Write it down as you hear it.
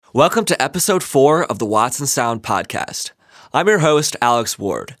Welcome to episode 4 of the Watson Sound podcast. I'm your host, Alex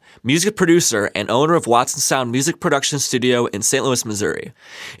Ward, music producer and owner of Watson Sound Music Production Studio in St. Louis, Missouri.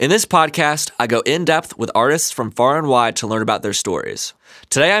 In this podcast, I go in-depth with artists from far and wide to learn about their stories.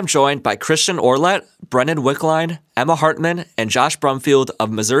 Today, I'm joined by Christian Orlet, Brendan Wickline, Emma Hartman, and Josh Brumfield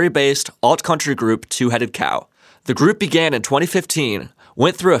of Missouri-based alt-country group Two-Headed Cow. The group began in 2015,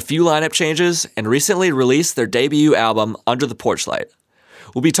 went through a few lineup changes, and recently released their debut album, Under the Porch Light.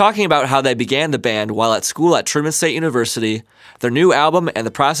 We'll be talking about how they began the band while at school at Truman State University, their new album and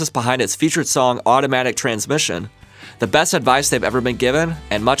the process behind its featured song Automatic Transmission, the best advice they've ever been given,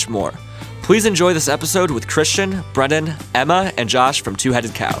 and much more. Please enjoy this episode with Christian, Brendan, Emma, and Josh from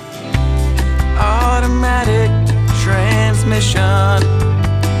Two-Headed Cow. Automatic transmission.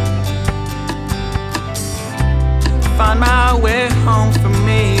 Find my way home for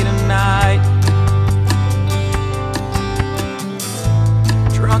me tonight.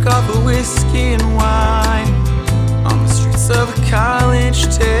 Drunk off of whiskey and wine on the streets of a college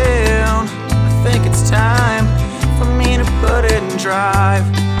town. I think it's time for me to put it in drive.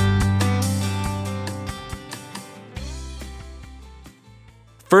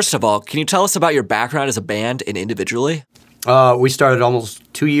 First of all, can you tell us about your background as a band and individually? We started almost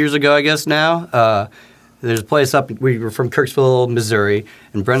 2 years ago, I guess now. There's a place we were from Kirksville, Missouri,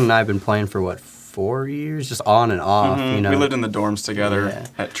 and Brendan and I have been playing for, 4 years? Just on and off, you know. We lived in the dorms together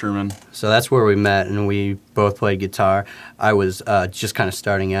at Truman. So that's where we met, and we both played guitar. I was just kind of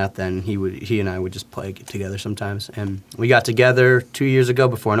starting out then. He and I would just play together sometimes. And we got together 2 years ago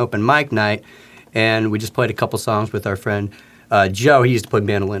before an open mic night, and we just played a couple songs with our friend Joe. He used to play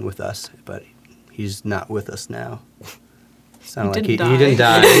mandolin with us, but he's not with us now. Sounded like he didn't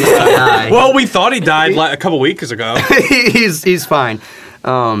die. Well, we thought he died a couple weeks ago. He's fine.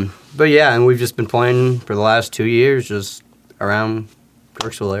 But yeah, and we've just been playing for the last 2 years just around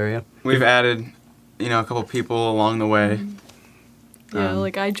Kirksville area. We've added, a couple people along the way. Yeah,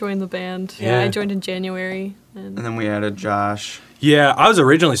 I joined the band. Yeah. I joined in January. And then we added Josh. Yeah, I was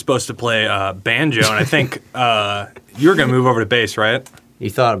originally supposed to play banjo, and I think you were going to move over to bass, right? You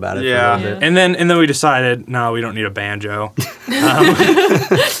thought about it Yeah. for a little bit. And then we decided, no, we don't need a banjo.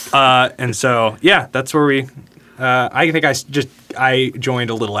 And so, yeah, that's where we... I think I joined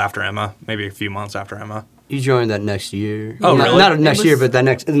a little after Emma, maybe a few months after Emma. You joined that next year. Oh, really? Not next year, but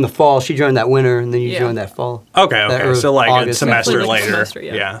in the fall. She joined that winter, and then you joined that fall. Okay. So August. a semester Roughly later. a semester,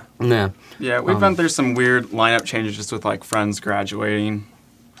 yeah. Yeah. Yeah, we've been through some weird lineup changes just with, friends graduating.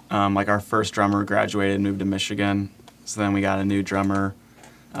 Our first drummer graduated, moved to Michigan. So then we got a new drummer.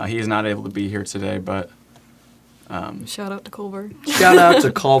 He is not able to be here today, but... Shout out to Culver. Shout out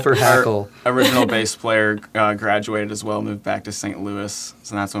to Culver Hackle. Our original bass player graduated as well, moved back to St. Louis.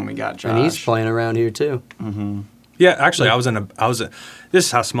 So that's when we got Josh. And he's playing around here, too. Mm-hmm. Yeah, actually, this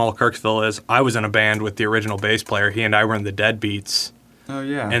is how small Kirksville is. I was in a band with the original bass player. He and I were in the Deadbeats. Oh,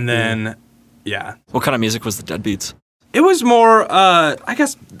 yeah. And then, yeah. What kind of music was the Deadbeats? It was more, I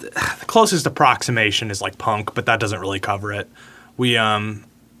guess, the closest approximation is punk, but that doesn't really cover it. We, a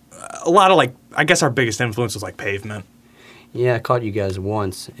lot of I guess our biggest influence was Pavement. Yeah, I caught you guys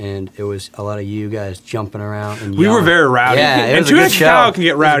once, and it was a lot of you guys jumping around and We were yelling. very rowdy. Yeah, it and was a good Two-Headed show. Cow can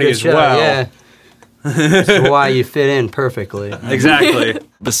get rowdy as well. Yeah. That's why you fit in perfectly. Exactly.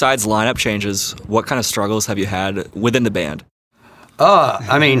 Besides lineup changes, what kind of struggles have you had within the band?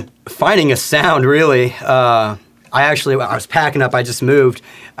 Finding a sound, really. I was packing up. I just moved.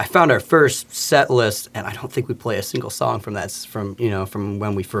 I found our first set list, and I don't think we play a single song from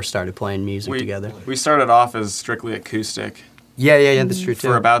when we first started playing music together. We started off as strictly acoustic. Yeah, that's true, too.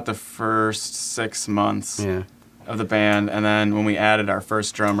 For about the first 6 months of the band, and then when we added our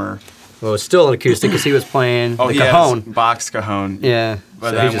first drummer... Well, it was still an acoustic because he was playing the he cajon. has box cajon. Yeah.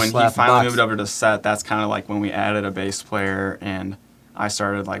 But so then just when he slapped the finally box. moved over to set, that's kind of when we added a bass player, and I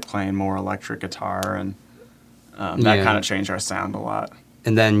started playing more electric guitar, and that kind of changed our sound a lot.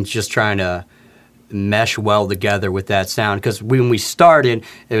 And then just trying to mesh well together with that sound. Because when we started,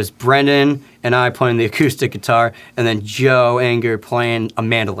 it was Brendan and I playing the acoustic guitar, and then Joe Anger playing a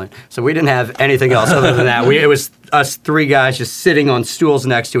mandolin. So we didn't have anything else other than that. It was us three guys just sitting on stools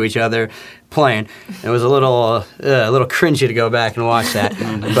next to each other playing. It was a little cringy to go back and watch that.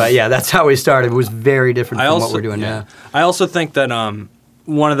 But yeah, that's how we started. It was very different from what we're doing now. I also think that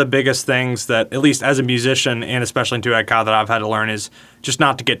one of the biggest things that, at least as a musician and especially in Two-Headed Cow, that I've had to learn is just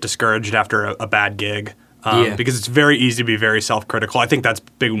not to get discouraged after a bad gig. Because it's very easy to be very self-critical. I think that's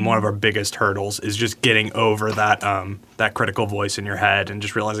one of our biggest hurdles is just getting over that critical voice in your head and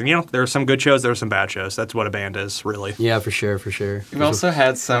just realizing, there are some good shows, there are some bad shows. That's what a band is, really. Yeah, for sure. We've also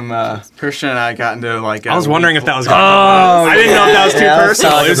had some, Christian and I got into like I was wondering if that was going to I didn't know if that was too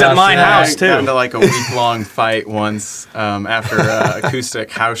personal. It was at my house, too. Got into like a week-long fight once after an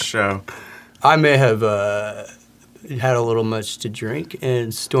acoustic house show. I may have had a little much to drink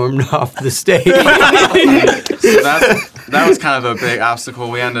and stormed off the stage. So that was kind of a big obstacle.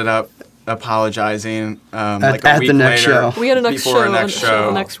 We ended up apologizing like a at week the next later. show. We had a next before show, next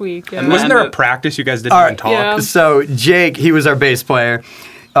show. next week. Yeah. And Wasn't there a practice you guys didn't even talk? Yeah. So Jake, he was our bass player.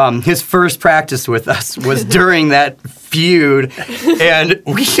 His first practice with us was during that feud, and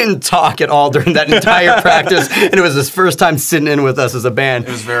we didn't talk at all during that entire practice. And it was his first time sitting in with us as a band.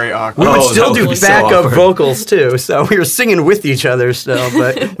 It was very awkward. We would still that do would be so backup awkward. vocals too, so we were singing with each other still,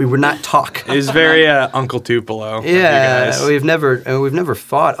 but we would not talk. It was very Uncle Tupelo. of you Yeah, guys. we've never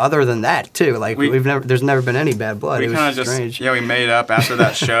fought other than that too. Like We- there's never been any bad blood. We It was kind of just strange. we made up after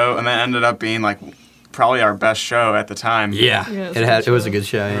that show, and then ended up being like probably our best show at the time. Yeah, Yeah, it was a good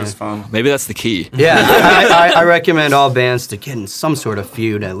show. It Yeah, was fun. Maybe that's the key. yeah. I recommend all bands to get in some sort of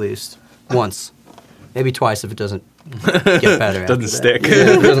feud at least once, maybe twice if it doesn't get better. Doesn't after that. stick. Yeah,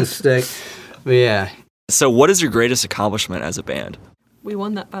 if it doesn't stick. But yeah, So, what is your greatest accomplishment as a band? We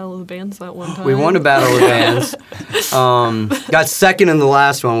won that Battle of the Bands that one time. we won a battle of bands. Got second in the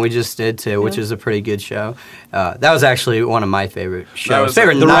last one we just did too, which Yeah. is a pretty good show. That was actually one of my favorite shows. was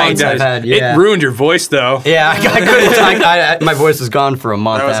Favorite The wrong nights I've guys. had. Yeah. It ruined your voice, though. Yeah, I couldn't. My voice was gone for a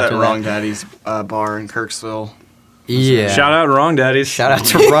month That was after at that. Wrong Daddy's bar in Kirksville. Yeah. Shout out Wrong Daddies. Shout out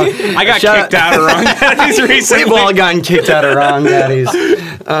to Wrong. I got Shout kicked out of Wrong Daddies recently. We've all gotten kicked out of Wrong Daddies.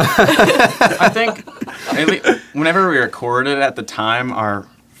 I think whenever we recorded at the time our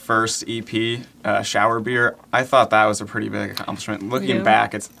first EP, Shower Beer, I thought that was a pretty big accomplishment. Looking Yeah.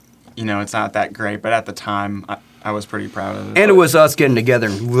 back, it's not that great, but at the time, I was pretty proud of it. And it was us getting together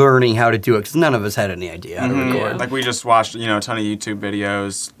and learning how to do it because none of us had any idea how to record. Yeah. Like we just watched, a ton of YouTube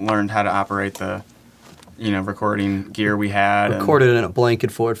videos, learned how to operate the, recording gear we had. Recorded in a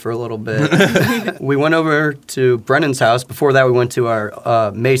blanket fort for a little bit. We went over to Brennan's house. Before that, we went to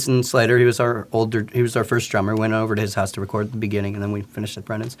our Mason Slater. He was our first drummer. Went over to his house to record at the beginning, and then we finished at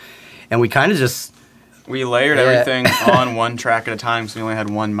Brennan's. And we kind of just We layered Yeah. everything on one track at a time because we only had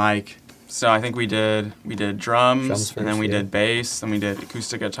one mic. So I think we did drums Drums and then first, we yeah. did bass, then we did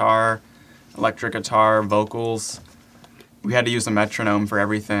acoustic guitar, electric guitar, vocals. We had to use a metronome for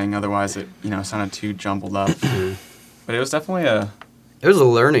everything, otherwise it sounded too jumbled up. But it was definitely it was a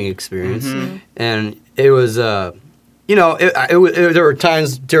learning experience, Mm-hmm. and it was there were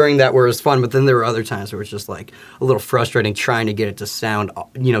times during that where it was fun, but then there were other times where it was just like a little frustrating trying to get it to sound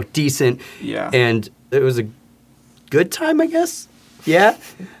decent. Yeah. And it was a good time, I guess. Yeah.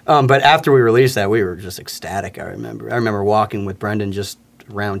 But after we released that, we were just ecstatic. I remember walking with Brendan just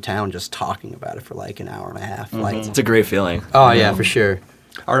around town, just talking about it for like an hour and a half. Like, It's a great feeling. oh yeah, for sure.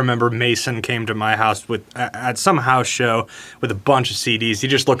 I remember Mason came to my house at some house show with a bunch of CDs. He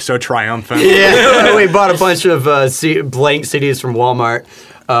just looked so triumphant. Yeah, we bought a bunch of blank CDs from Walmart.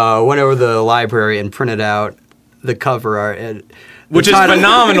 Went over to the library and printed out the cover art. And Which is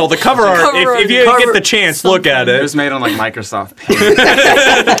phenomenal. The cover art, cover art if you cover- get the chance, look at it it. was made on like Microsoft Paint.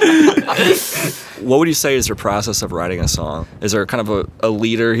 What would you say is your process of writing a song? Is there kind of a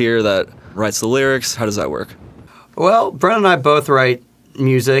leader here that writes the lyrics? How does that work? Well, Brennan and I both write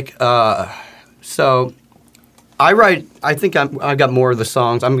music. So I write, I think I got more of the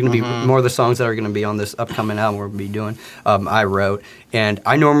songs. I'm going to be more of the songs that are going to be on this upcoming album we're going to be doing. I wrote. And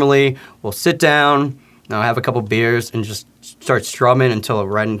I normally will sit down, have a couple beers, and just start strumming until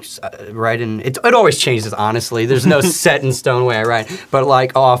writing. It always changes, honestly. There's no set in stone way I write. But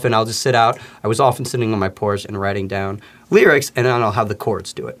like often, I'll just sit out. I was often sitting on my porch and writing down lyrics, and then I'll have the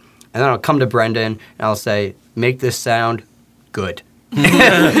chords do it. And then I'll come to Brendan, and I'll say, make this sound good.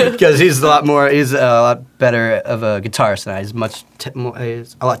 Because he's a lot better of a guitarist than I.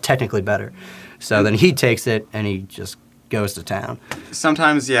 He's a lot technically better. So then he takes it and he just goes to town.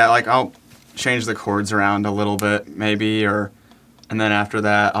 Sometimes, yeah, like I'll change the chords around a little bit, maybe, and then after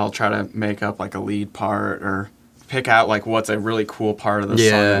that, I'll try to make up like a lead part or pick out like what's a really cool part of the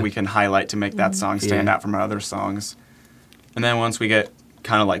song that we can highlight to make that song stand out from our other songs. And then once we get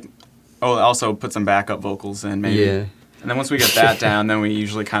kind of like, also put some backup vocals in, maybe. Yeah. And then once we get that down, then we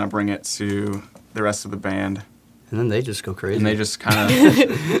usually kind of bring it to the rest of the band. And then they just go crazy. And they just kind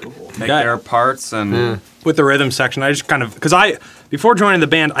of make Yeah. their parts and With the rhythm section, I just kind of, because before joining the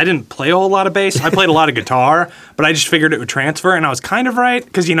band, I didn't play a whole lot of bass. I played a lot of guitar, but I just figured it would transfer, and I was kind of right,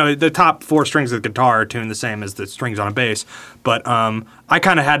 because, the top 4 strings of the guitar are tuned the same as the strings on a bass. But I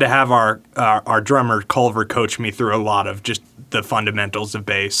kind of had to have our drummer, Culver, coach me through a lot of just the fundamentals of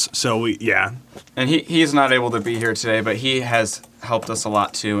bass. So, And he's not able to be here today, but he has helped us a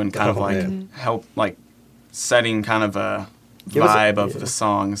lot, too, and kind of, help, setting kind of a vibe of the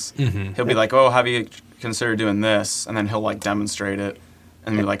songs. Mm-hmm. He'll be like, oh, have you considered doing this? And then he'll, demonstrate it.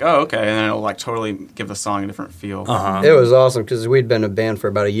 And be like, oh, okay. And then it'll, totally give the song a different feel. Uh-huh. It was awesome because we'd been a band for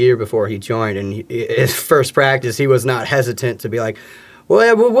about a year before he joined, and his first practice, he was not hesitant to be like, well,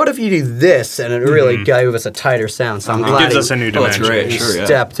 yeah, what if you do this? And it really gave us a tighter sound. So I'm It glad gives us a new that's dimension. great. he Sure, yeah.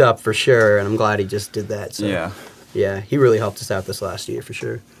 stepped up for sure, and I'm glad he just did that. So, Yeah. he really helped us out this last year for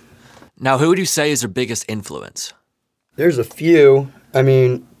sure. Now, who would you say is your biggest influence? There's a few. I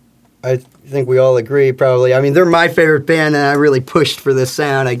mean, I think we all agree probably. I mean, they're my favorite band, and I really pushed for this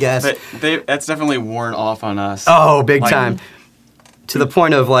sound, I guess. But that's definitely worn off on us. Oh, big Like- time. To the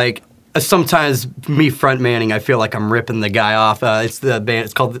point of sometimes me frontmanning, I feel like I'm ripping the guy off. It's the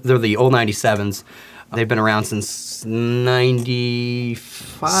band. They're the Old 97s. They've been around since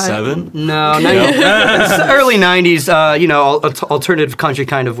 95. Seven? No, it's the early 90s. Alternative country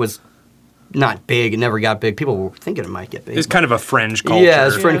kind of was not big. It never got big. People were thinking it might get big. It's kind of a fringe culture. Yeah,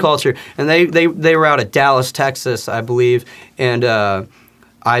 it's friend Yeah. culture, and they were out of Dallas, Texas, I believe, and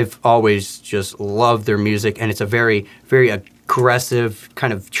I've always just loved their music, and it's a very, very aggressive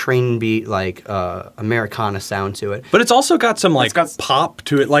kind of train beat, Americana sound to it. But it's also got some It's got- pop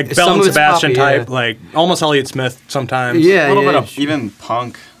to it, like Some Bell and of it's Sebastian poppy, type, yeah. almost Elliott Smith sometimes. Yeah, A little bit yeah. of even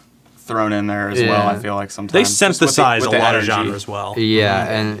punk thrown in there as well, Yeah. I feel like sometimes. They Just with synthesize with a the lot of energy. genres well. Yeah,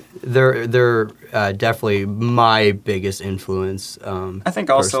 and they're definitely my biggest influence. I think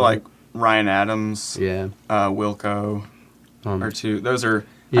also personally. Ryan Adams, Yeah. Wilco, or two. Those are.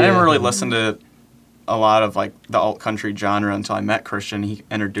 I yeah. didn't really listen to a lot of the alt country genre until I met Christian. He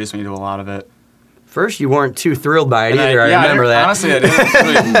introduced me to a lot of it. First, you weren't too thrilled by it And either. I remember didn't- that. Honestly, I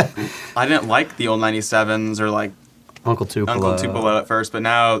didn't. I didn't like the old 97s or Uncle Tupelo. Uncle Tupelo at first, but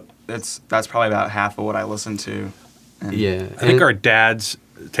now that's probably about half of what I listen to. And Yeah, I think our dad's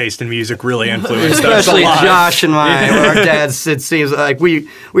taste in music really influenced us a especially lot. Josh and mine. Our dads, it seems like we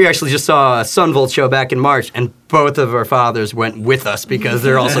actually just saw a Sunvolt show back in March, and both of our fathers went with us because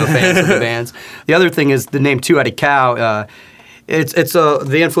they're also fans of the bands. The other thing is the name Two Headed Cow.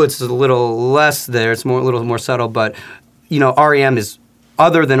 The influence is a little less there. It's a little more subtle, but REM is,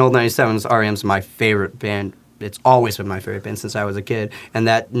 other than Old 97s, REM's my favorite band. It's always been my favorite band since I was a kid, and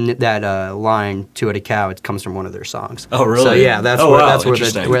that line "Two Headed Cow" it comes from one of their songs. Oh, really? So yeah, that's Oh, where wow, that's where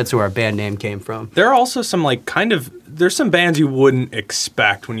interesting. that's where our band name came from. There are also some there's some bands you wouldn't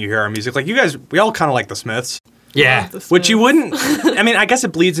expect when you hear our music. Like you guys, we all kind of like the Smiths. Yeah, The Which you Smiths. wouldn't. I mean, I guess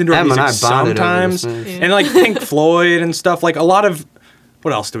it bleeds into our Em and music I bonded over the sometimes, Smiths. and Pink Floyd and stuff. Like a lot of.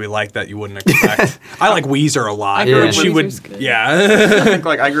 What else do we like that you wouldn't expect? I like Weezer a lot. I grew up which with you would. Weezer's good. Yeah. I think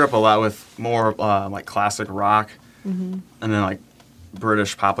I grew up a lot with more classic rock, and then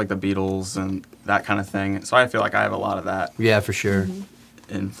British pop, like the Beatles and that kind of thing. So I feel like I have a lot of that yeah, for sure.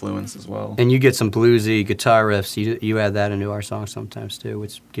 influence as well. And you get some bluesy guitar riffs. You add that into our songs sometimes too,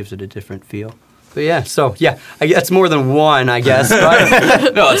 which gives it a different feel. But yeah, that's more than one, I guess.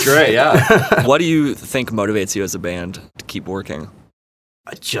 But No, that's great. Yeah. What do you think motivates you as a band to keep working?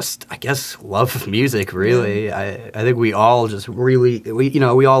 I guess, love of music, really. I think we all just really,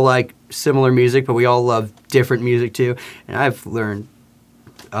 we all like similar music, but we all love different music too. And I've learned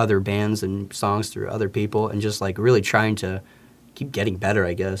other bands and songs through other people, and just really trying to keep getting better,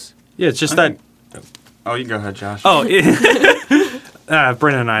 I guess. Yeah, it's just that. Oh, you can go ahead, Josh. Oh,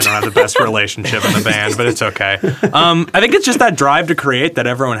 Brendan and I don't have the best relationship in the band, but it's okay. I think it's just that drive to create that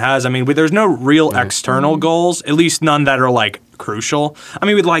everyone has. I mean, there's no real external goals, at least none that are crucial. I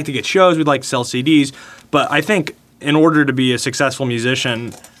mean, we'd like to get shows, we'd like to sell CDs, but I think in order to be a successful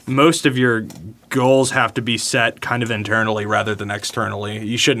musician, most of your goals have to be set kind of internally rather than externally.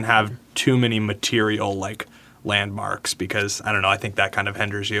 You shouldn't have too many material landmarks because, I don't know, I think that kind of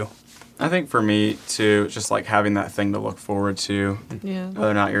hinders you. I think for me too, just having that thing to look forward to. Yeah. Whether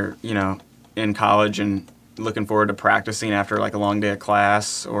or not you're, in college and looking forward to practicing after a long day of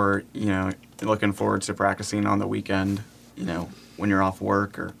class, or looking forward to practicing on the weekend, when you're off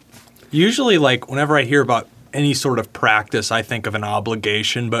work or. Usually, whenever I hear about any sort of practice, I think of an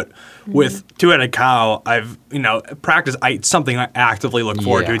obligation. But with Two Headed Cow, practice. It's something I actively look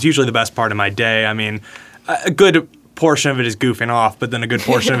forward to. Yeah. It's usually the best part of my day. I mean, a good portion of it is goofing off, but then a good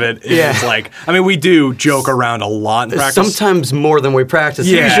portion of it is Yeah. like, I mean, we do joke around a lot in practice. Sometimes more than we practice.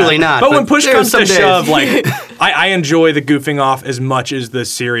 Yeah. Usually not. But when push there's comes some to days. shove, like, I enjoy the goofing off as much as the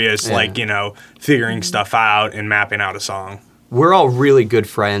serious, like, you know, figuring stuff out and mapping out a song. We're all really good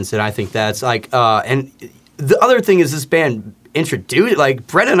friends, and I think that's like, and the other thing is this band introduced, like,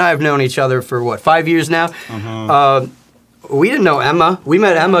 Brett and I have known each other for, what, 5 years now? We didn't know Emma. We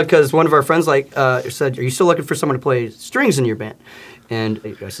met Emma because one of our friends, like, said, are you still looking for someone to play strings in your band?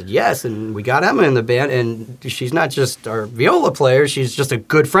 And I said, yes, and we got Emma in the band, and she's not just our viola player, she's just a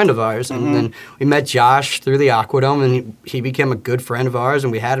good friend of ours. And then we met Josh through the Aquadome, and he became a good friend of ours,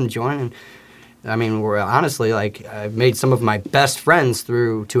 and we had him join. And I mean, we're honestly, like, I've made some of my best friends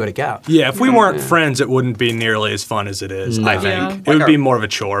through Two Headed Cow. Yeah, if we weren't friends, it wouldn't be nearly as fun as it is, I think. Yeah. It would be more of a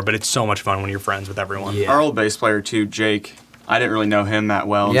chore, but it's so much fun when you're friends with everyone. Yeah. Our old bass player too, Jake. I didn't really know him that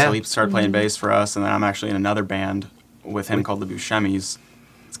well Yeah. until he started playing bass for us, and then I'm actually in another band with him called the Buscemi's.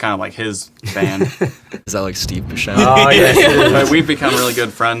 It's kind of like his band. Is that like Steve Buscemi? Oh, yes. But we've become really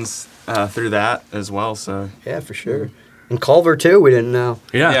good friends through that as well. So Yeah, for sure. And Culver, too, we didn't know.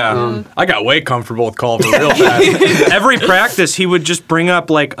 Yeah. Yeah. I got way comfortable with Culver real fast. Every practice, he would just bring up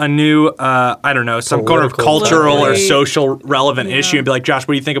like a new, I don't know, some kind of Political cultural or Right. social relevant issue and be like, Josh,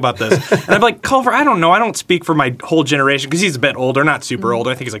 what do you think about this? And I'd be like, Culver, I don't know. I don't speak for my whole generation because he's a bit older, not super old.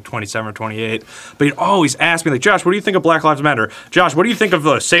 I think he's like 27 or 28. But he'd always ask me like, Josh, what do you think of Black Lives Matter? Josh, what do you think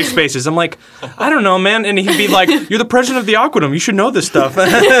of safe spaces? I'm like, I don't know, man. And he'd be like, you're the president of the Aquadome. You should know this stuff.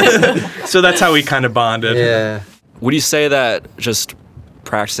 So that's how we kind of bonded. Yeah. Would you say that just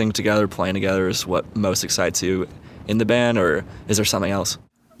practicing together, playing together is what most excites you in the band, or is there something else?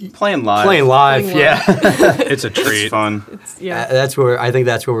 playing live. Playing live, Playing yeah. It's a treat. It's fun. Yeah. That's where I think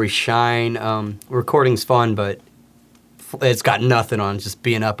that's where we shine. Recording's fun, but it's got nothing on just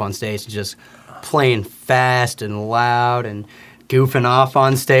being up on stage and just playing fast and loud and goofing off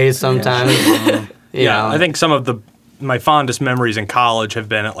on stage sometimes. You Yeah, know. I think some of my fondest memories in college have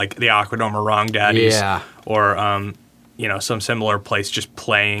been at like the Aquadome or Wrong Daddies, Yeah. or some similar place just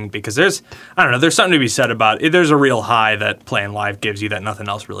playing, because there's something to be said about it. There's a real high that playing live gives you that nothing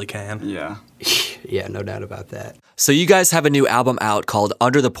else really can. Yeah. Yeah, no doubt about that. So you guys have a new album out called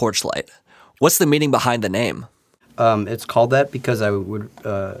Under the Porch Light. What's the meaning behind the name? It's called that because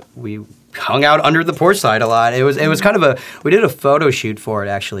we hung out under the porch light a lot. It was kind of we did a photo shoot for it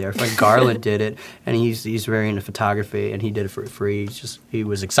actually. Our friend Garland did it, and he's very into photography, and he did it for free. He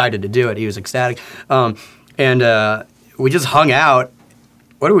was excited to do it. He was ecstatic, and we just hung out.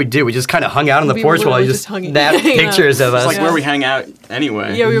 What do? We just kind of hung out on the We porch while literally he just just hung- snapped yeah. pictures of It's us. like where we hang out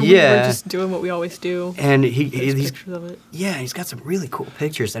anyway. Yeah, we were Yeah. just doing what we always do. And There's he's pictures of it. yeah, he's got some really cool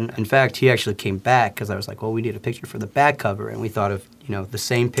pictures. And in fact, he actually came back because I was like, well, we need a picture for the back cover, and we thought of the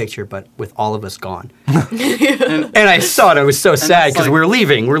same picture but with all of us gone. And I saw it. I was so sad it's because like- we're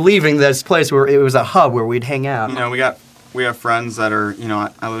leaving this place where it was a hub where we'd hang out. We have friends that are,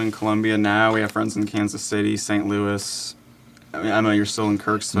 I live in Columbia now. We have friends in Kansas City, St. Louis. I mean, Emma, you're still in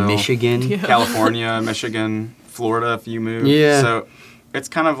Kirksville. Michigan. Yeah. California, Michigan, Florida if you move. Yeah. So it's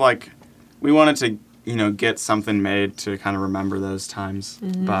kind of like we wanted to, get something made to kind of remember those times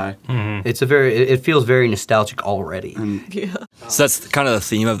by. It's it feels very nostalgic already. Yeah. So that's kind of the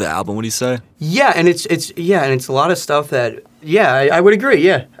theme of the album, would you say? Yeah, and it's a lot of stuff that I would agree.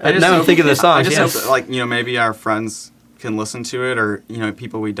 Yeah, now I'm thinking of the songs. I just yeah. hope that, maybe our friends can listen to it, or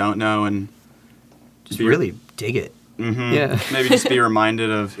people we don't know, and just really dig it. Yeah. maybe just be reminded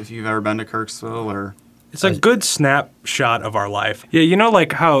of if you've ever been to Kirksville or. It's a good snapshot of our life. Yeah,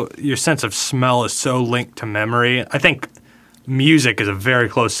 like how your sense of smell is so linked to memory. I think music is a very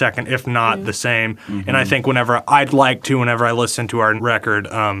close second, if not the same. And I think whenever I listen to our record,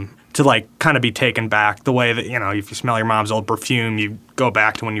 to like kind of be taken back the way that, if you smell your mom's old perfume, you go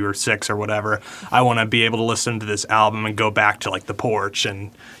back to when you were 6 or whatever. I want to be able to listen to this album and go back to like the porch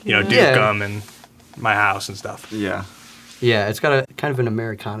and, Duke Yeah. 'em and my house and stuff. Yeah. Yeah, it's got a kind of an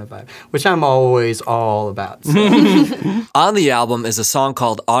Americana vibe, which I'm always all about. So. On the album is a song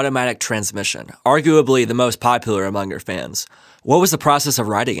called Automatic Transmission, arguably the most popular among your fans. What was the process of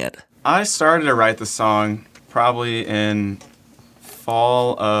writing it? I started to write the song probably in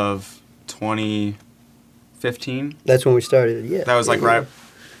fall of 2015. That's when we started. Yeah, That was like right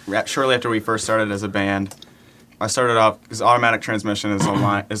shortly after we first started as a band. I started off because automatic transmission is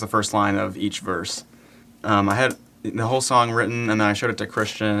the first line of each verse. I had the whole song written, and then I showed it to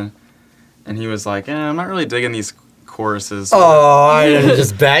Christian, and he was like, I'm not really digging these choruses. Oh, I didn't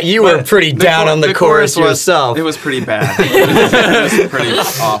just bat. You were pretty The down on the chorus was, yourself. It was pretty bad. It was pretty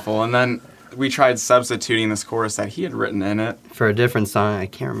awful. And then we tried substituting this chorus that he had written in it. For a different song. I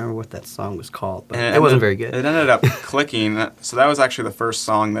can't remember what that song was called, but And it wasn't very good. It ended up clicking. So that was actually the first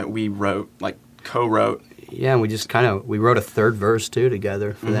song that we wrote, like co-wrote. Yeah, and we just we wrote a third verse too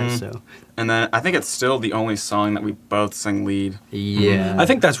together for that. So And then I think it's still the only song that we both sing lead. yeah, I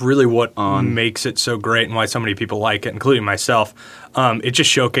think that's really what makes it so great and why so many people like it, including myself. It just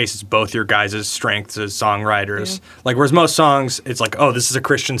showcases both your guys' strengths as songwriters. Yeah. Like, whereas most songs, it's like, oh, this is a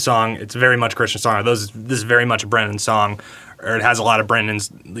Christian song. It's very much a Christian song. Or this is very much a Brendan song. Or it has a lot of Brendan's,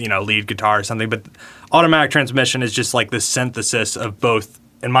 lead guitar or something. But Automatic Transmission is just like the synthesis of both,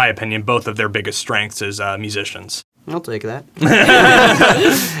 in my opinion, both of their biggest strengths as musicians. I'll take that.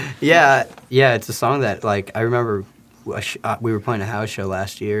 yeah, it's a song that like I remember we were playing a house show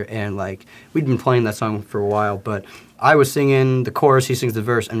last year, and like we'd been playing that song for a while, but I was singing the chorus, he sings the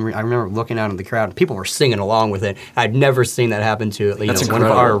verse, and I remember looking out in the crowd, and people were singing along with it. I'd never seen that happen to one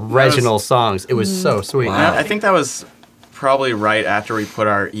of our original songs. It was so sweet. Wow. I think that was probably right after we put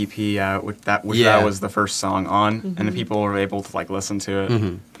our EP out, which that was the first song on, and the people were able to like listen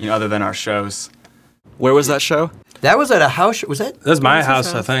to it, other than our shows. Where was that show? That was at a house show. Was that? That was my His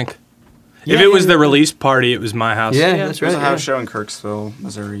house, I house. think. Yeah, If it was yeah, the release party, it was my house. Yeah, Yeah. that's There's right. a house yeah. show in Kirksville,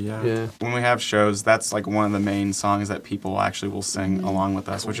 Missouri. Yeah. When we have shows, that's like one of the main songs that people actually will sing along with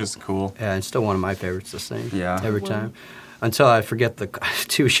us, which is cool. Yeah, it's still one of my favorites to sing. Yeah. Every time. Until I forget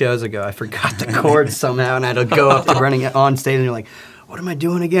 2 shows ago, I forgot the chords somehow, and I had to go up to running on stage, and you're like, what am I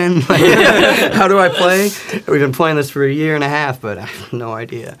doing again? Like, how do I play? We've been playing this for a year and a half, but I have no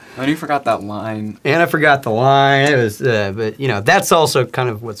idea. And you forgot that line. And I forgot the line. It was, but that's also kind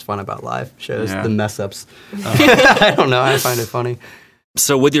of what's fun about live shows, Yeah. the mess ups. I don't know. I find it funny.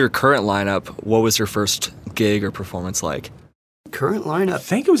 So with your current lineup, what was your first gig or performance like? Current I lineup.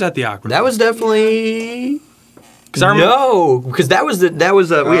 think it was at the Aqua. That was definitely Because I remember, no, because that was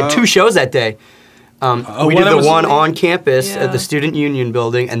we had 2 shows that day. We one did that the was- one on campus at Yeah. the Student Union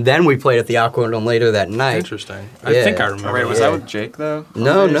building, and then we played at the Aquadome later that night. interesting. I Yeah. think I Oh, remember. wait, was Yeah. that with Jake though?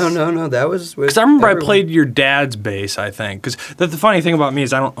 No. That was with Because I remember everyone. I played your dad's bass, I think. Because the funny thing about me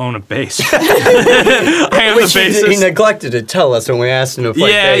is I don't own a bass. I am Which the he bassist. neglected to tell us when we asked him to play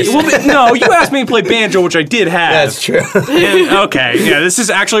Yeah, bass. well, but no, you asked me to play banjo, which I did have. That's true. Okay, yeah, this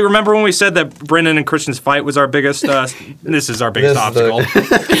is actually, remember when we said that Brendan and Christian's fight was our biggest, this is our biggest This is the-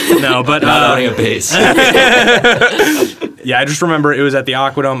 obstacle. No, but, Not owning a bass. yeah, I just remember it was at the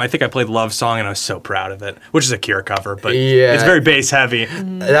Aquadome. I think I played Love Song, and I was so proud of it, which is a Cure cover, but Yeah. it's very bass heavy.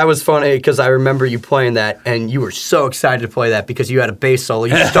 That was funny because I remember you playing that, and you were so excited to play that because you had a bass solo.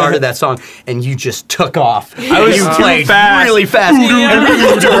 You started that song, and you just took off. I was you too played fast. really fast. And we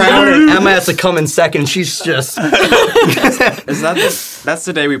moved around, and Emma has to come in second. She's just Is that that's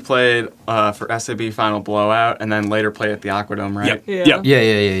the day we played for SAB Final Blowout, and then later played at the Aquadome, right? Yep, Yeah. yep.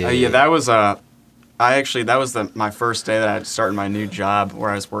 yeah. That was that was my first day that I had started my new job where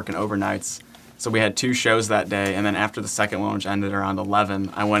I was working overnights. So we had 2 shows that day, and then after the second one, which ended around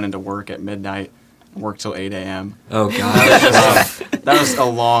 11, I went into work at midnight, worked till 8 a.m. Oh god. That was a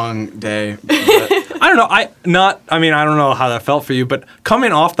long day. But I don't know. I don't know how that felt for you, but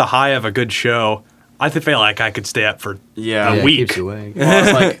coming off the high of a good show, I feel like I could stay up for yeah, a Yeah, week. keeps you awake.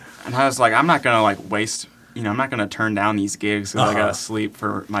 I was like, I'm not gonna waste. I'm not gonna turn down these gigs because I gotta sleep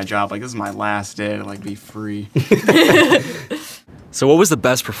for my job. Like, this is my last day to be free. So what was the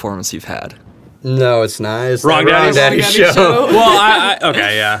best performance you've had? No, it's not. It's Wrong the Daddy's- Daddy Wrong Daddy show. show. Well,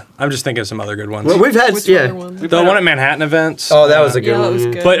 okay, yeah. I'm just thinking of some other good ones. Well, we've had Which yeah. other one? The one at Manhattan events. Oh, that was a good Yeah, that one. was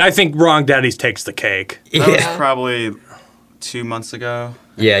yeah. good. But I think Wrong Daddy's takes the cake. That was Yeah. probably 2 months ago.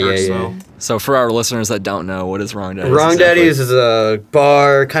 in Yeah. Kirksville. So for our listeners that don't know, what is Wrong Daddy's? Wrong exactly? Daddy's is a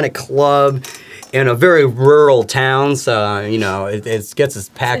bar, kind of club, in a very rural town. So, it gets as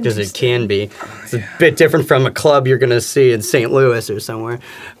packed as it can be. It's a bit different from a club you're going to see in St. Louis or somewhere.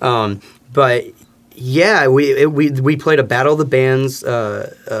 But yeah, we played a Battle of the Bands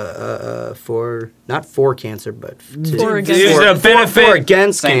not for cancer, but For against It's a benefit. for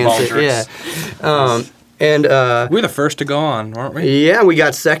against St. cancer. Yeah. Baldrick's. And We were the first to go on, weren't we? yeah, we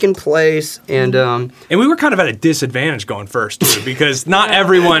got second place, and And we were kind of at a disadvantage going first, too, because not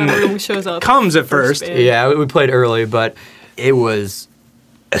everyone Everyone shows up comes at first. band. yeah, we played early, but it was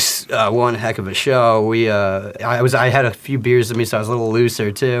one heck of a show. I had a few beers with me, so I was a little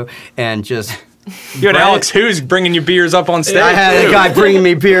looser too, and just. You had Alex Hughes bringing you beers up on stage. I had a too. guy bringing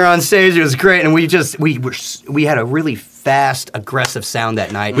me beer on stage. It was great, and we had a really fast, aggressive sound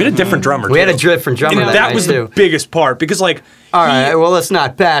that night. We had a different drummer. We had a too. different drummer And that that night was too. the biggest part because like. All right, well, let's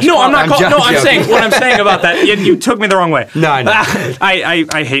not bash. No, I'm not. joking. I'm saying what I'm saying about that. You took me the wrong way. No, I know.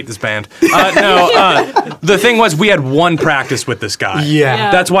 I hate this band. The thing was, we had one practice with this guy.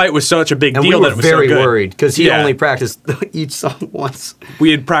 Yeah. That's why it was such a big And deal. we were that it was very so good. worried because he Yeah. only practiced each song once.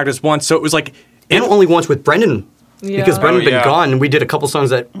 We had practiced once, so it was like. And only once with Brendan. Because Yeah. Brendan had been yeah. gone, and we did a couple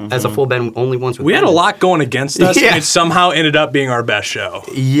songs that, as a full band, only once with We had a Brendan. lot going against us, Yeah. and it somehow ended up being our best show.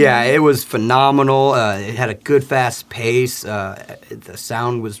 Yeah, it was phenomenal. It had a good, fast pace. The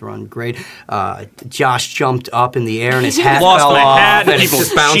sound was run great. Josh jumped up in the air, and his hat Lost fell my off, hat, and it people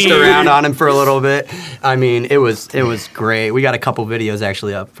just bounced cheered. around on him for a little bit. I mean, it was great. We got a couple videos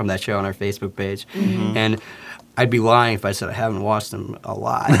actually up from that show on our Facebook page, and I'd be lying if I said I haven't watched them a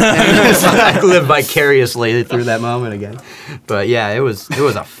lot. I live vicariously through that moment again. But yeah, it was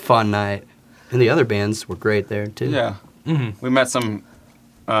a fun night, and the other bands were great there too. Yeah. We met some.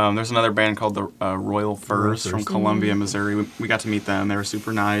 There's another band called the Royal Furs from Columbia, Missouri. We got to meet them. They were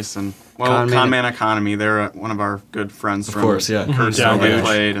super nice. And, well, Conman Economy, they're one of our good friends from course, yeah. Kirksville. Yeah, They huge.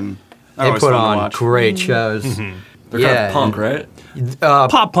 played, and that They was put fun to on watch. great shows. They're kind of punk, right?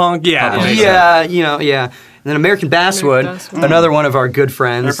 Pop punk, yeah. Pop punk. Yeah, yeah. And then American Basswood, Basswood. another one of our good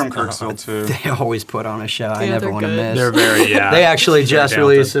friends. They're from Kirksville, too. They always put on a show. I Yeah, never they're want to good. miss. They're very, yeah. They actually just talented.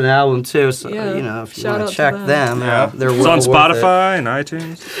 released an album too, so Yeah, if you shout want out to to check them. them, Yeah. they're It's well on worth it. Spotify and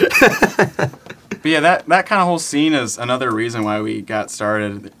iTunes. But yeah, that kind of whole scene is another reason why we got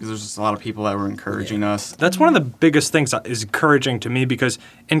started. Because there's just a lot of people that were encouraging us. That's one of the biggest things that is encouraging to me because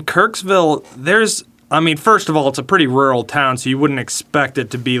in Kirksville, first of all, it's a pretty rural town, so you wouldn't expect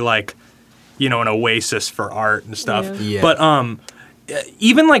it to be like, an oasis for art and stuff. Yeah. But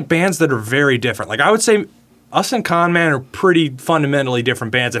even like bands that are very different, like I would say us and Conman are pretty fundamentally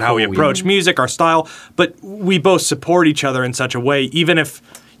different bands in how we approach music, our style, but we both support each other in such a way, even if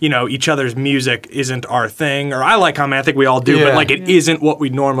each other's music isn't our thing, or I like Conman, I think we all do, Yeah. but like it isn't what we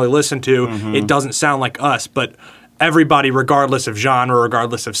normally listen to. It doesn't sound like us, but everybody, regardless of genre,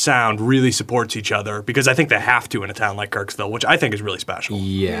 regardless of sound, really supports each other because I think they have to in a town like Kirksville, which I think is really special.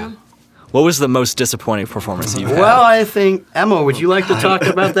 Yeah. What was the most disappointing performance you've had? Well, I think Emma, would you like to talk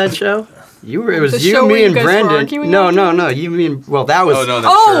about that show? It was The you, show where me, you and guys were Brendan. arguing No, afterwards? you mean that was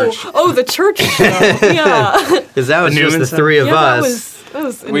The church. The church show. Yeah. because that was The just Newman the Center? three of Yeah, us. that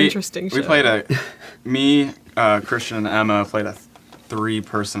was an interesting show. We played me, Christian, and Emma played a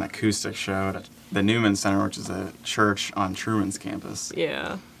 3-person acoustic show at the Newman Center, which is a church on Truman's campus.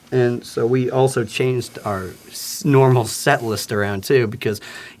 Yeah. And so we also changed our normal set list around too because,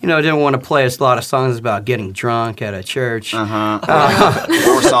 I didn't want to play a lot of songs about getting drunk at a church.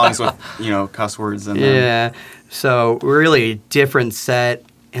 4 songs with cuss words in them. Yeah. So really different set,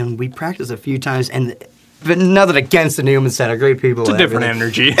 and we practiced a few times, but nothing against the Newman Center. Great people. It's a and different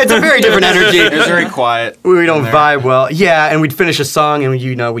everything. energy. It's a very different energy. It was very quiet. We don't in there. vibe well. Yeah, and we'd finish a song, and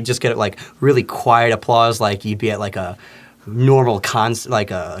we just get like really quiet applause, like you'd be at like a normal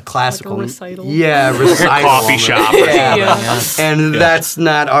like a classical recital? Yeah, recital. Coffee almost. shop or Yeah. something. And that's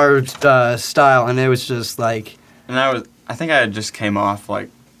not our style, and it was just like And I think I just came off like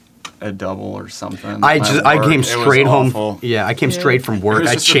a double or something. I It came was straight home. awful. Yeah, I came Yeah. straight from It work.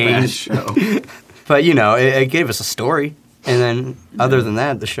 was I just a bad changed, show. but it gave us a story. And then, other than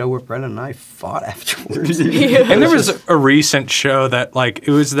that, the show where Brendan and I fought afterwards. And there was a recent show that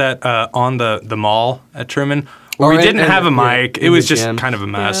it was that on the mall at Truman where we didn't have a mic. It in was the just gym. kind of a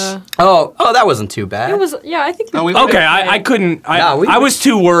mess. Yeah. Oh, that wasn't too bad. It was, I think. No, we- Okay, I couldn't. I was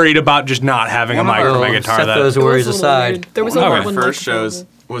too worried about just not having a One of mic our- for my guitar. set that those It was worries a little aside. weird. There was One a of lot my when, first like, shows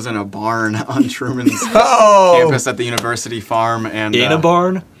was in a barn on Truman's Oh, campus at the University Farm, and In a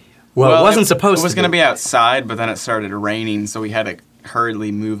barn? well, it wasn't supposed to. It was going to be outside, but then it started raining, so we had to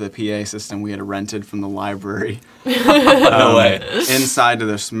hurriedly move the PA system we had rented from the library No way. inside to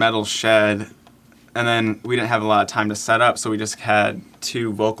this metal shed. And then we didn't have a lot of time to set up, so we just had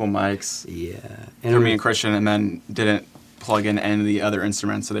 2 vocal mics Yeah, for me and Christian, and then didn't plug in any of the other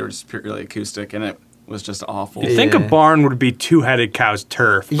instruments, so they were just purely acoustic, and it was just awful. I think a Yeah. barn would be 2-headed cow's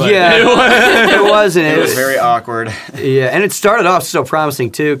turf. But yeah, it wasn't. It was very awkward. Yeah, and it started off so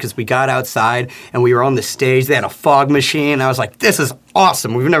promising too because we got outside and we were on the stage. They had a fog machine. And I was like, "This is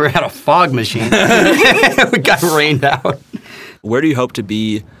awesome. We've never had a fog machine." We got rained out. Where do you hope to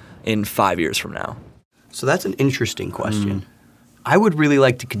be in 5 years from now? So that's an interesting question. I would really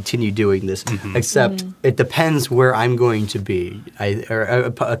like to continue doing this, except it depends where I'm going to be. A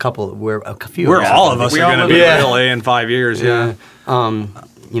few. where of us all are of gonna us We are all going to live be in- really in 5 years. Yeah.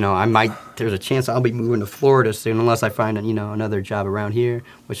 I might. There's a chance I'll be moving to Florida soon, unless I find another job around here,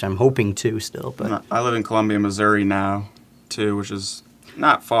 which I'm hoping to still. But I live in Columbia, Missouri now, too, which is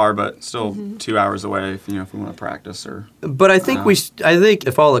not far, but still 2 hours away. If we want to practice or. But I think I think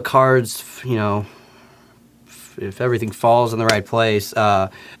if all the cards, if everything falls in the right place, I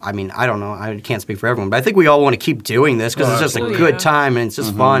mean, I don't know. I can't speak for everyone, but I think we all want to keep doing this because it's just a good time and it's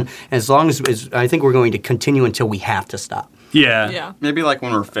just fun. And as long as I think we're going to continue until we have to stop. Yeah. Maybe like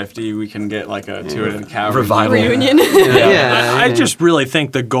when we're 50, we can get like a Two in the Cab Revival. Reunion. I just really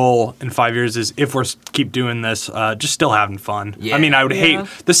think the goal in 5 years is if we're keep doing this, just still having fun. Yeah. I mean, I would hate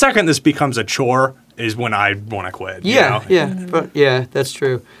the second this becomes a chore is when I want to quit. But that's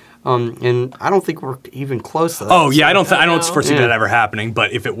true. And I don't think we're even close to that. Oh yeah, I don't No. foresee that ever happening.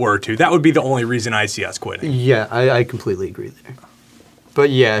 But if it were to, that would be the only reason I see us quitting. Yeah, I completely agree there. But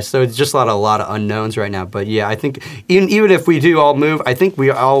yeah, so it's just a lot of unknowns right now. But yeah, I think even if we do all move, I think we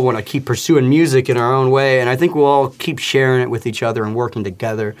all want to keep pursuing music in our own way, and I think we'll all keep sharing it with each other and working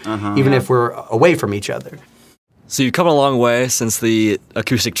together, even if we're away from each other. So you've come a long way since the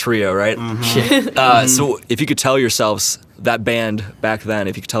acoustic trio, right? So if you could tell yourselves, that band back then,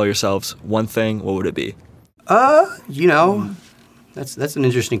 if you could tell yourselves one thing, what would it be? That's an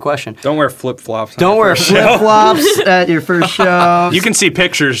interesting question. Don't wear flip-flops. Don't wear flip-flops at your first show. You can see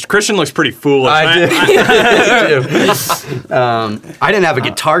pictures. Christian looks pretty foolish. I do. I didn't have a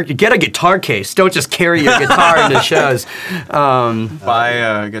guitar. Get a guitar case. Don't just carry your guitar into shows. Buy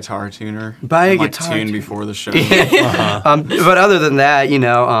a guitar tuner. Buy a and, guitar tune tuner. before the show. But other than that,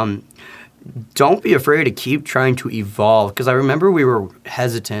 don't be afraid to keep trying to evolve. Because I remember we were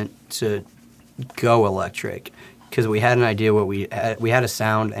hesitant to go electric because we had an idea what we had a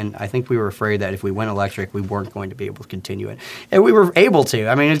sound, and I think we were afraid that if we went electric, we weren't going to be able to continue it. And we were able to.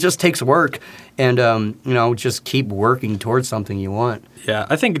 I mean, it just takes work, and just keep working towards something you want. Yeah,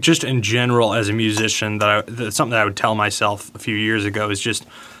 I think just in general as a musician, that's something that I would tell myself a few years ago is just,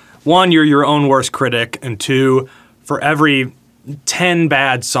 one, you're your own worst critic, and two, for every 10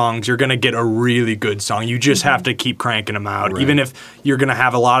 bad songs, you're going to get a really good song. You just have to keep cranking them out. Right. Even if you're going to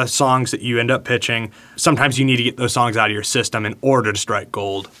have a lot of songs that you end up pitching, sometimes you need to get those songs out of your system in order to strike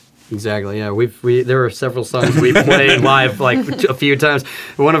gold. Exactly. Yeah, there were several songs we played live like a few times.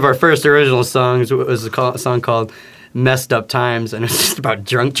 One of our first original songs was a song called "Messed Up Times," and it's just about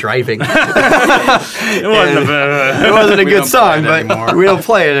drunk driving. It wasn't a good song, but we don't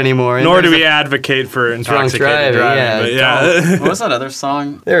play it anymore. And nor do we advocate for intoxicated driving. What was that other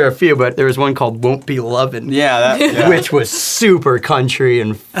song? There are a few, but there was one called "Won't Be Lovin'," which was super country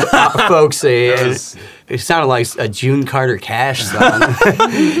and folksy. It sounded like a June Carter Cash song,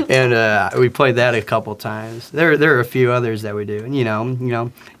 and we played that a couple times. There are a few others that we do, and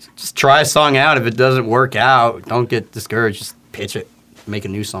just try a song out. If it doesn't work out, don't get discouraged. Just pitch it, make a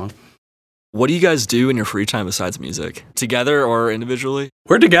new song. What do you guys do in your free time besides music? Together or individually?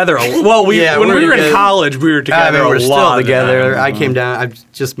 We're together. When we were in college, we were together we're a still lot. Together. I came down. I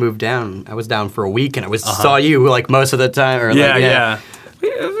just moved down. I was down for a week, and I saw you like most of the time.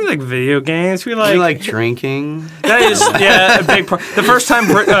 We like video games. We We like drinking. That is, a big part. The first time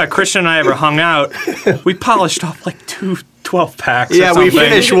Christian and I ever hung out, we polished off like 2 12-packs. Yeah, we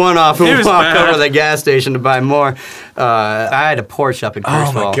finished one off and It walked was bad. over to the gas station to buy more. I had a porch up in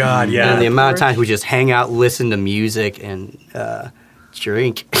Kirschville. Oh my God, yeah. And the amount of times we just hang out, listen to music, and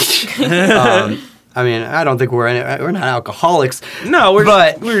drink. I mean, I don't think we're not alcoholics. No, we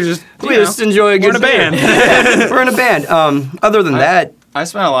just enjoy a good We're in a band. We're in a band. Other than that, I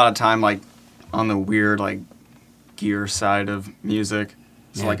spent a lot of time like on the weird like gear side of music.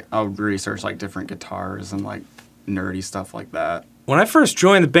 So like I'll research like different guitars and like nerdy stuff like that. When I first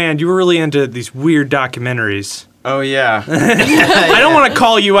joined the band, you were really into these weird documentaries. Oh yeah. I don't want to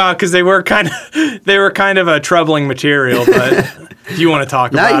call you out because they were kind of a troubling material, but if you want to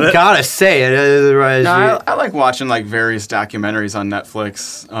talk now about you it. gotta say it. Otherwise, I like watching like various documentaries on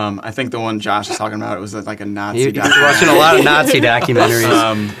Netflix. I think the one Josh was talking about, it was like a Nazi you're documentary. watching a lot of Nazi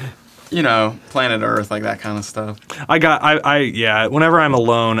documentaries. Planet Earth, like that kind of stuff. Whenever I'm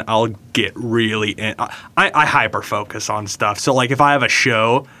alone, I'll get really in. I hyper focus on stuff. So like if I have a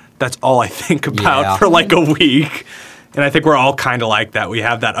show, that's all I think about for like a week. And I think we're all kind of like that. We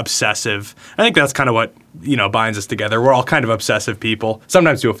have that obsessive. I think that's kind of what, binds us together. We're all kind of obsessive people,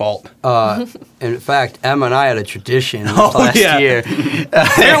 sometimes to a fault. In fact, Emma and I had a tradition last year.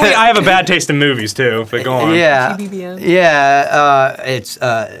 Apparently, I have a bad taste in movies too. But go on. Yeah, TBBM. it's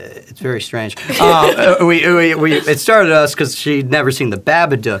very strange. It started us because she'd never seen The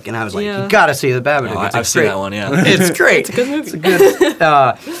Babadook, and I was like, Yeah. you gotta see The Babadook. I've seen that one, yeah. It's great. It's a good movie. It's a good.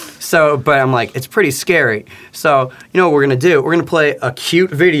 So, but I'm like, it's pretty scary. So, you know what we're gonna do? We're gonna play a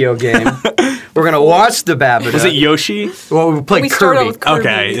cute video game. We're gonna watch the Babbada. Was it Yoshi? Well, we played We Kirby. started with Kirby.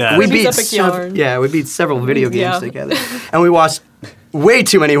 Okay, yeah. We Kirby's beat Epic Yarn. we beat several video games Yeah. together, and we watched way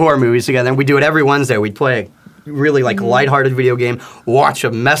too many horror movies together. And we do it every Wednesday. We'd play a really like lighthearted video game, watch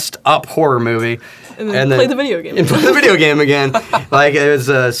a messed up horror movie, And then play the video game. And play the video game again. Like it was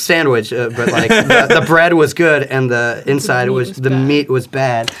a sandwich, but like the bread was good and the inside meat was bad. meat was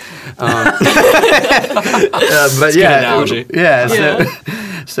bad. But yeah, analogy. yeah. Yeah.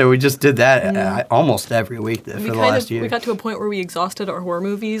 So we just did that almost every week for the last year. We got to a point where we exhausted our horror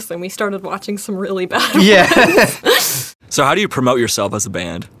movies and we started watching some really bad Yeah. So how do you promote yourself as a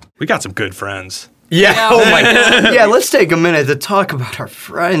band? We got some good friends. Yeah. Oh my. Yeah. Let's take a minute to talk about our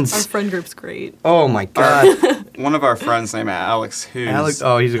friends. Our friend group's great. Oh my God. One of our friends named Alex Hughes. Alex.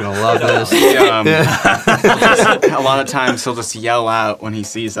 Oh, he's gonna love this. he, a lot of times he'll just yell out when he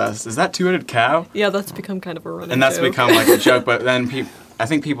sees us, "Is that two-headed cow?" Yeah, that's become kind of a running And that's joke. become like a joke. But then I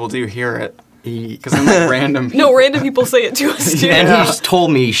think people do hear it He- because then like random people. No, random people say it to us too. And he's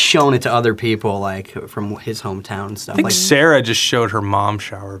told me he's shown it to other people, like from his hometown and stuff. I think Like Sarah just showed her mom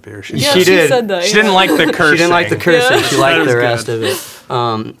shower beer. Yeah, She she did. said that. She didn't like the cursing. she didn't like the cursing. Yeah. She liked That the was rest good. of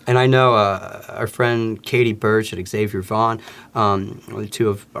it. And I know our friend Katie Birch and Xavier Vaughn, two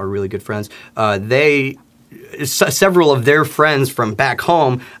of our really good friends. Several of their friends from back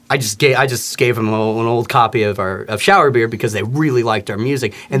home, I just gave them an old copy of Shower Beer because they really liked our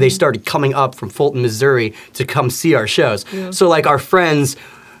music, and they started coming up from Fulton, Missouri, to come see our shows. Yeah. So like our friends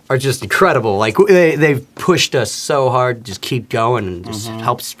are just incredible. Like they've pushed us so hard to just keep going and just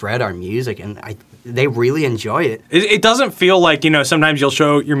help spread our music, and they really enjoy it. It doesn't feel like, sometimes you'll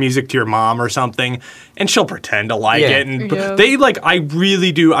show your music to your mom or something and she'll pretend to like Yeah. it. And Yeah. they I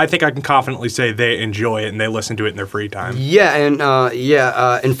really do. I think I can confidently say they enjoy it and they listen to it in their free time. Yeah, and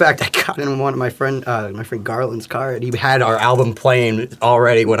in fact, I got in one of my friend Garland's car, and he had our album playing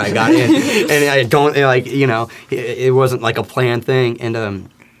already when I got in, and I don't it wasn't like a planned thing, and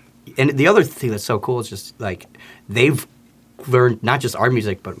the other thing that's so cool is just like they've learned not just our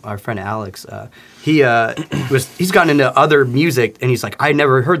music, but our friend Alex. He's gotten into other music, and he's like, I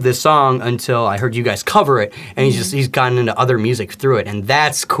never heard this song until I heard you guys cover it, and he's gotten into other music through it, and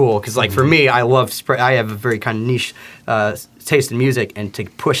that's cool because like for me, I have a very kind of niche taste in music, and to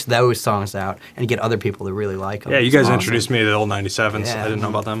push those songs out and get other people to really like them. Yeah, you is guys awesome. introduced me to the old 97s. Yeah. I didn't know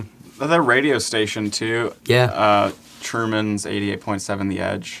about them. The radio station too. Yeah. Truman's 88.7 The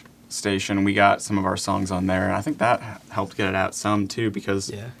Edge station. We got some of our songs on there, and I think that helped get it out some too because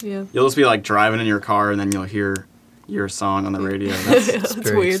Yeah. you'll just be like driving in your car and then you'll hear your song on the radio. That's That's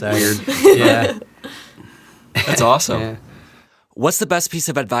Very weird. exciting. Yeah. That's awesome. Yeah. What's the best piece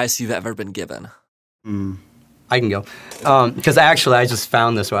of advice you've ever been given? I can go. Because actually, I just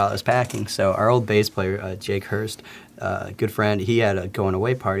found this while I was packing. So our old bass player, Jake Hurst, good friend, he had a going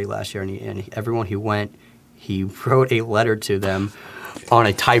away party last year, and everyone who went, he wrote a letter to them on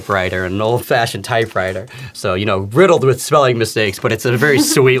a typewriter, an old-fashioned typewriter. So, riddled with spelling mistakes, but it's a very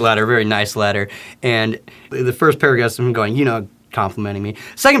sweet letter, very nice letter. And the first paragraph is him going, complimenting me.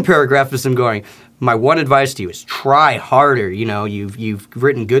 Second paragraph is him going, my one advice to you is try harder. You've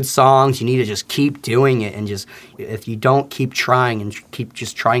written good songs. You need to just keep doing it, and just if you don't keep trying and keep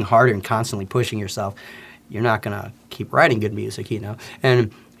just trying harder and constantly pushing yourself, you're not gonna keep writing good music.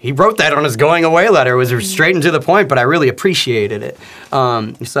 And he wrote that on his going away letter. It was straight and to the point, but I really appreciated it.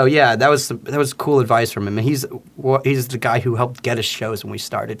 So yeah, that was cool advice from him. And he's the guy who helped get us shows when we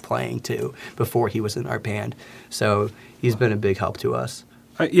started playing too, before he was in our band. So he's been a big help to us.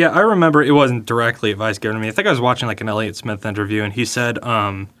 Yeah, I remember it wasn't directly advice given to me. I think I was watching like an Elliott Smith interview, and he said,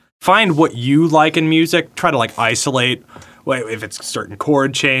 find what you like in music, try to like isolate if it's certain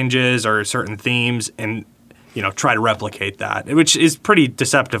chord changes or certain themes, and try to replicate that, which is pretty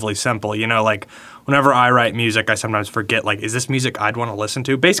deceptively simple. Like whenever I write music, I sometimes forget, like, is this music I'd want to listen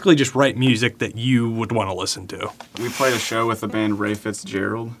to? Basically just write music that you would want to listen to. We played a show with the band Ray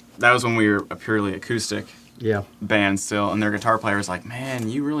Fitzgerald. That was when we were a purely acoustic band still, and their guitar player was like, man,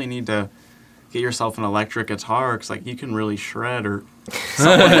 you really need to get yourself an electric guitar because like you can really shred or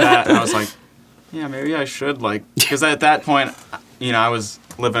something like that. And I was like, yeah, maybe I should, like, because at that point, I was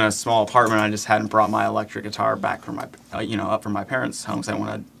living in a small apartment. I just hadn't brought my electric guitar back from my, up from my parents' home because I didn't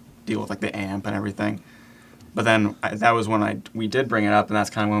want to deal with like the amp and everything. But then that was when we did bring it up, and that's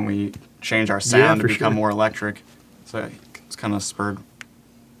kind of when we changed our sound to become more electric. So it's kind of spurred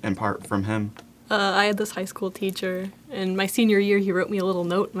in part from him. I had this high school teacher, and my senior year, he wrote me a little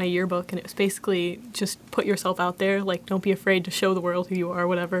note in my yearbook, and it was basically just put yourself out there, like don't be afraid to show the world who you are,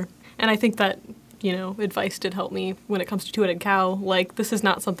 whatever. And I think that advice did help me when it comes to Two-Headed Cow. Like, this is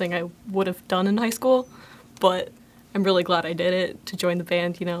not something I would have done in high school, but I'm really glad I did it to join the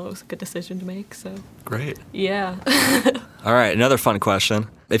band. It was a good decision to make, so. Great. Yeah. All right, another fun question.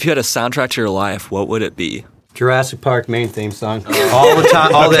 If you had a soundtrack to your life, what would it be? Jurassic Park main theme song. All the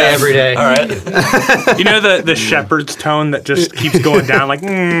time, all day, every day. All right. You know the shepherd's tone that just keeps going down like,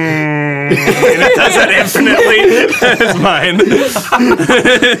 and it does that infinitely? That's mine.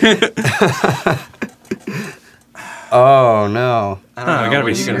 Oh, no. I don't know. gotta What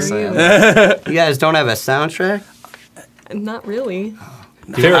be are you gonna serious. say? You guys don't have a soundtrack? Not really.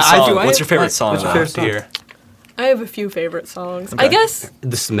 Favorite song? do. What's your favorite song? What's your favorite song? Here. I have a few favorite songs. I guess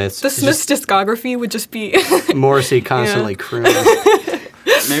The Smiths. the Smiths' discography would just be... Morrissey constantly crooning.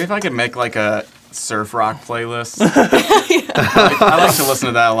 Maybe if I could make like a surf rock playlist. I like to listen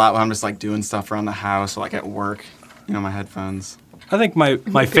to that a lot when I'm just like doing stuff around the house or like at work. My headphones. I think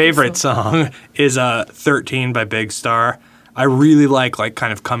my favorite song is 13 by Big Star. I really like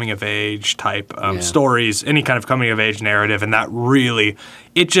kind of coming of age type stories, any kind of coming of age narrative, and that really,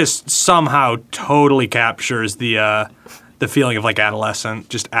 it just somehow totally captures the feeling of like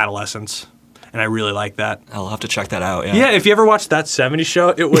adolescence, and I really like that. I'll have to check that out. Yeah, if you ever watched That 70s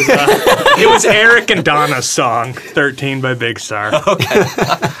Show, it was Eric and Donna's song, 13 by Big Star. Okay.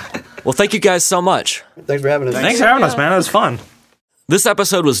 Well, thank you guys so much. Thanks for having us. Thanks for having us, man. It was fun. This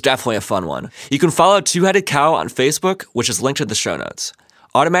episode was definitely a fun one. You can follow Two-Headed Cow on Facebook, which is linked in the show notes.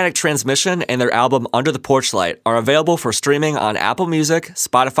 Automatic Transmission and their album Under the Porch Light are available for streaming on Apple Music,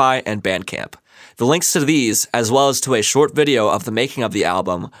 Spotify, and Bandcamp. The links to these, as well as to a short video of the making of the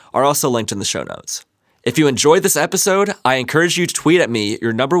album, are also linked in the show notes. If you enjoyed this episode, I encourage you to tweet at me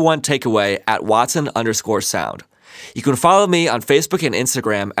your number one takeaway at Watson_sound. You can follow me on Facebook and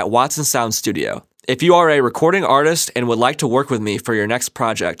Instagram at Watson Sound Studio. If you are a recording artist and would like to work with me for your next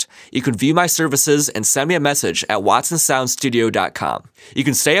project, you can view my services and send me a message at watsonsoundstudio.com. You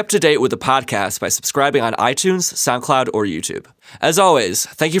can stay up to date with the podcast by subscribing on iTunes, SoundCloud, or YouTube. As always,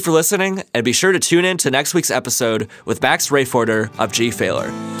 thank you for listening, and be sure to tune in to next week's episode with Max Rayforder of G.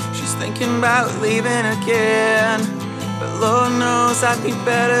 Failure. She's thinking about leaving again, but Lord knows I'd be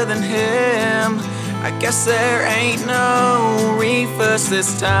better than him. I guess there ain't no reverse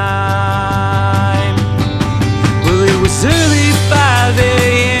this time. Well, it was early 5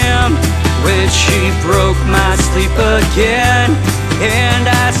 a.m. when she broke my sleep again, and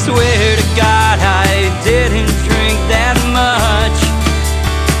I swear